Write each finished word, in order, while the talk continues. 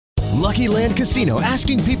Lucky Land Casino,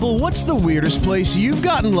 asking people, what's the weirdest place you've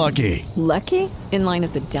gotten lucky? Lucky? In line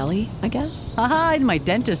at the deli, I guess? Aha, in my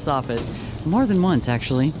dentist's office. More than once,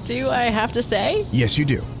 actually. Do I have to say? Yes, you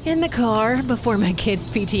do. In the car before my kids'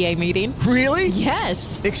 PTA meeting. Really?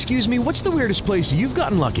 Yes. Excuse me, what's the weirdest place you've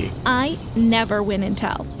gotten lucky? I never win and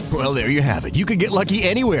tell. Well, there you have it. You can get lucky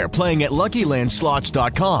anywhere, playing at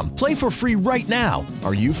LuckyLandSlots.com. Play for free right now.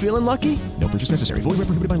 Are you feeling lucky? No purchase necessary. Void where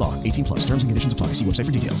prohibited by law. 18 plus. Terms and conditions apply. See website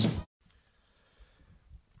for details.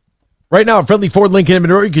 Right now, at Friendly Ford Lincoln in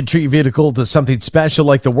Monroe, you can treat your vehicle to something special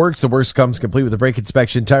like the works. The works comes complete with a brake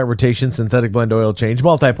inspection, tire rotation, synthetic blend oil change,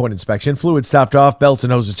 multi-point inspection, fluid stopped off, belts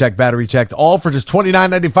and hoses checked, battery checked, all for just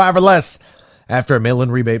 $29.95 or less after a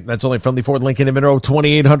mail-in rebate. That's only Friendly Ford Lincoln in Monroe,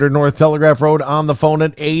 2800 North Telegraph Road. On the phone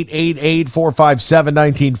at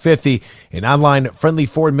 888-457-1950 and online at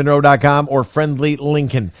friendlyfordmonroe.com or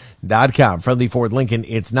friendlylincoln.com. Friendly Ford Lincoln,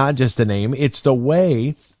 it's not just a name, it's the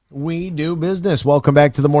way we do business. Welcome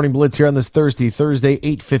back to the Morning Blitz here on this Thursday,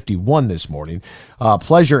 8:51 this morning.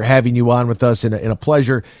 Pleasure having you on with us, and a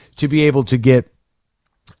pleasure to be able to get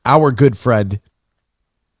our good friend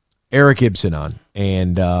Eric Ibsen on.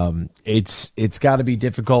 And it's got to be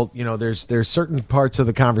difficult. You know, there's certain parts of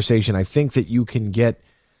the conversation I think that you can get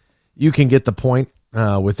the point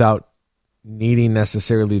without needing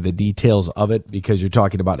necessarily the details of it, because you're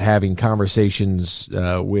talking about having conversations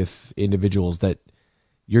with individuals that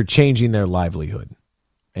you're changing their livelihood,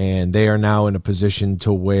 and they are now in a position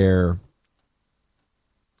to where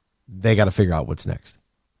they got to figure out what's next.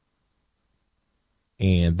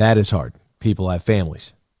 And that is hard. People have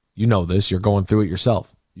families. You know this. You're going through it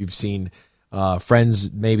yourself. You've seen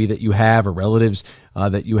friends maybe that you have, or relatives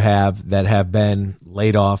that you have that have been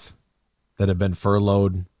laid off, that have been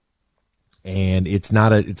furloughed, and it's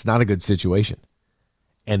not a good situation.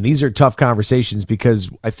 And these are tough conversations,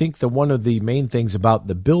 because I think one of the main things about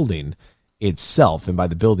the building itself, and by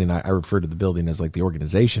the building, I refer to the building as like the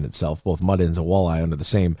organization itself, both Mud Ends and Walleye under the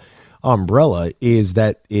same umbrella, is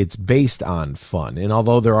that it's based on fun. And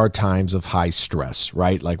although there are times of high stress,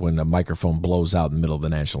 right? Like when a microphone blows out in the middle of the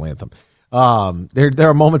national anthem, there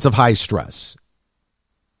are moments of high stress.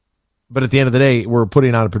 But at the end of the day, we're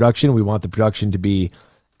putting on a production. We want the production to be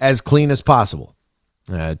as clean as possible.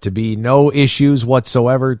 To be no issues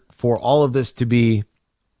whatsoever, for all of this to be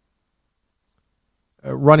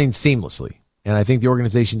running seamlessly. And I think the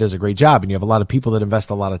organization does a great job, and you have a lot of people that invest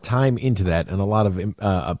a lot of time into that, and a lot of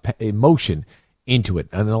emotion into it,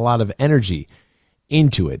 and a lot of energy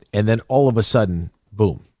into it. And then all of a sudden,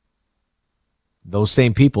 boom, those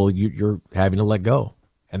same people you're having to let go.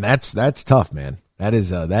 And that's tough, man. That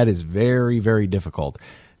is very, very difficult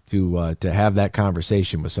to have that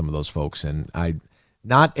conversation with some of those folks. And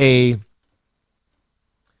Not a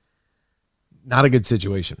good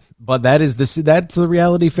situation, but that's the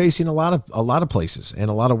reality facing a lot of places and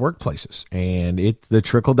a lot of workplaces, and the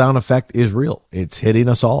trickle down effect is real. It's hitting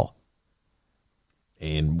us all,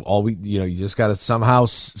 and you just got to somehow,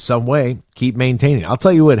 some way, keep maintaining. I'll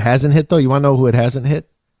tell you who it hasn't hit though. You want to know who it hasn't hit?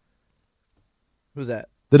 Who's that?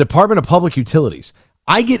 The Department of Public Utilities.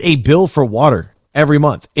 I get a bill for water every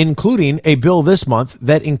month, including a bill this month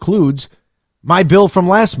that includes my bill from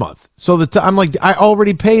last month. So I'm like, I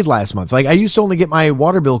already paid last month. Like, I used to only get my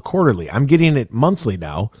water bill quarterly. I'm getting it monthly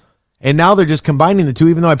now. And now they're just combining the two,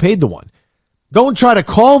 even though I paid the one. Don't try to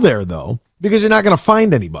call there, though, because you're not going to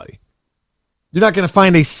find anybody. You're not going to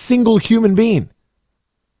find a single human being.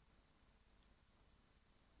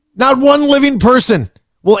 Not one living person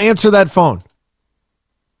will answer that phone.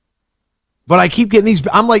 But I keep getting these.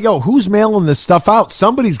 I'm like, yo, who's mailing this stuff out?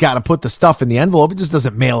 Somebody's got to put the stuff in the envelope. It just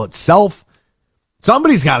doesn't mail itself.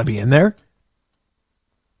 Somebody's got to be in there.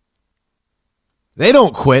 They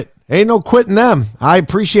don't quit. Ain't no quitting them. I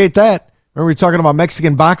appreciate that. Remember we were talking about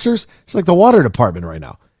Mexican boxers? It's like the water department right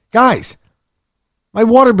now. Guys, my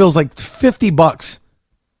water bill's like $50.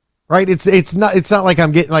 Right? It's not like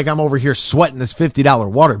I'm over here sweating this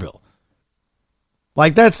 $50 water bill.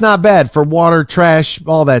 Like, that's not bad for water, trash,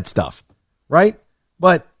 all that stuff. Right?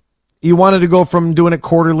 But you wanted to go from doing it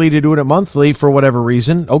quarterly to doing it monthly for whatever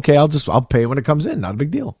reason. Okay, I'll pay when it comes in. Not a big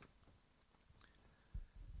deal.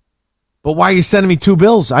 But why are you sending me two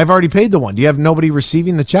bills? I've already paid the one. Do you have nobody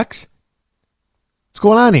receiving the checks? What's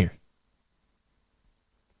going on here?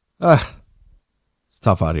 It's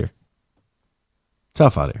tough out here.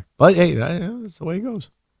 But hey, that's the way it goes.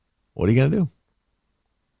 What are you going to do?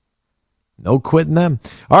 No quitting them.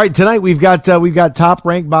 All right, tonight we've got Top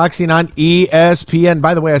Rank Boxing on ESPN.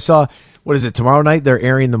 By the way, I saw, what is it, tomorrow night they're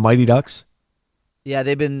airing the Mighty Ducks? Yeah,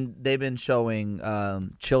 they've been showing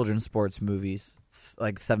children's sports movies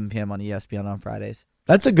like 7 p.m. on ESPN on Fridays.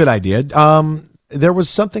 That's a good idea. there was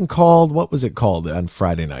something called, what was it called on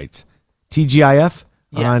Friday nights? TGIF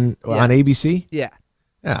on ABC? Yeah.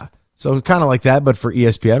 Yeah. So kind of like that, but for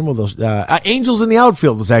ESPN. Well, Angels in the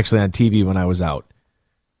Outfield was actually on TV when I was out,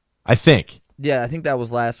 I think. Yeah, I think that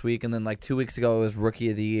was last week, and then like 2 weeks ago it was Rookie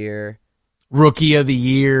of the Year. Rookie of the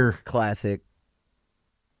Year. Classic.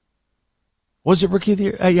 Was it Rookie of the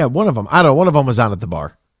Year? Yeah, one of them. I don't know. One of them was on at the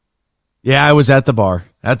bar. Yeah, I was at the bar.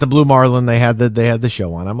 At the Blue Marlin, they had the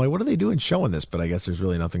show on. I'm like, what are they doing showing this? But I guess there's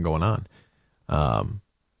really nothing going on.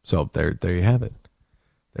 So there you have it.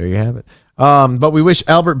 There you have it. But we wish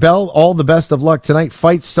Albert Bell all the best of luck tonight.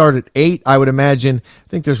 Fights start at 8. I would imagine, I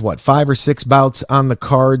think there's 5 or 6 bouts on the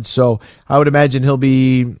card. So I would imagine he'll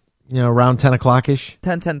be, around 10 o'clock-ish.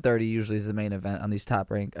 10:30 usually is the main event on these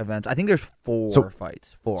top-ranked events. I think there's 4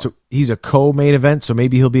 fights. 4. So he's a co-main event, so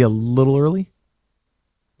maybe he'll be a little early?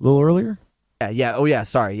 A little earlier? Yeah. Oh, yeah.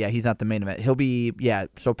 Sorry. Yeah, he's not the main event. He'll be,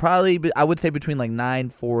 so probably, I would say between like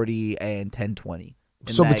 9:40 and 10:20.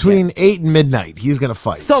 So between 8 and midnight, he's going to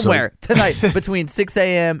fight. Somewhere tonight between 6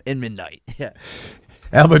 a.m. and midnight. Yeah.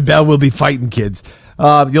 Albert Bell will be fighting kids.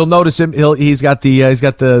 You'll notice him. He's got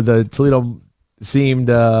the Toledo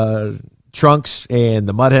themed trunks and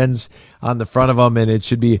the mud hens on the front of them, and it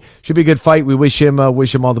should be a good fight. We wish him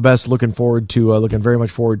all the best. Looking very much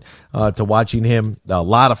forward to watching him. A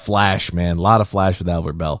lot of flash, man. A lot of flash with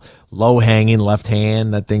Albert Bell. Low hanging left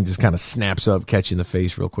hand. That thing just kind of snaps up, catching the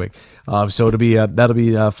face real quick. So that'll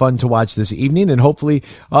be fun to watch this evening, and hopefully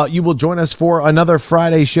you will join us for another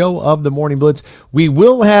Friday show of the Morning Blitz. We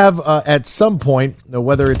will have at some point,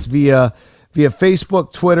 whether it's via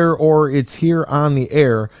Facebook, Twitter, or it's here on the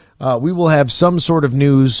air. We will have some sort of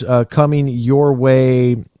news coming your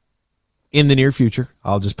way in the near future.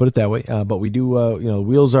 I'll just put it that way. But we do,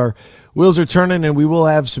 wheels are turning, and we will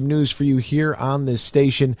have some news for you here on this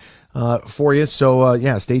station for you.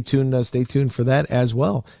 So stay tuned. Stay tuned for that as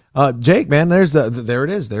well. Jake, man, there it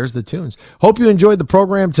is. There's the tunes. Hope you enjoyed the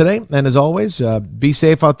program today. And as always, be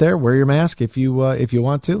safe out there. Wear your mask if you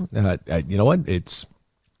want to. You know what?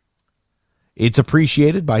 It's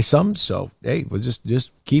appreciated by some, so hey, we'll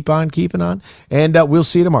just keep on keeping on, and we'll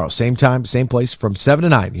see you tomorrow, same time, same place, from 7 to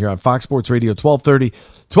 9 here on Fox Sports Radio,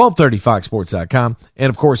 1230 foxsports.com, and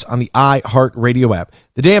of course on the iHeartRadio app.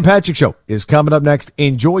 The Dan Patrick Show is coming up next.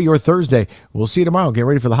 Enjoy your Thursday. We'll see you tomorrow. Get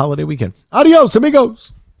ready for the holiday weekend. Adios,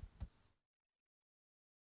 amigos.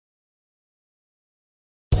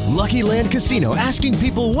 Lucky Land Casino, asking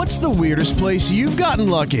people, what's the weirdest place you've gotten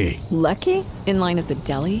lucky? Lucky? In line at the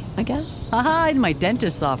deli, I guess? Aha, in my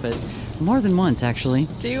dentist's office. More than once, actually.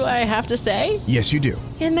 Do I have to say? Yes, you do.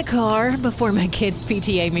 In the car before my kids'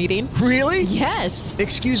 PTA meeting. Really? Yes.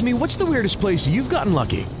 Excuse me, what's the weirdest place you've gotten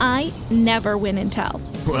lucky? I never win and tell.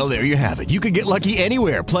 Well, there you have it. You can get lucky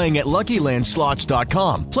anywhere, playing at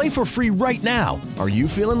LuckyLandSlots.com. Play for free right now. Are you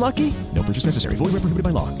feeling lucky? No purchase necessary. Void where prohibited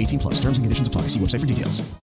by law. 18+. Terms and conditions apply. See website for details.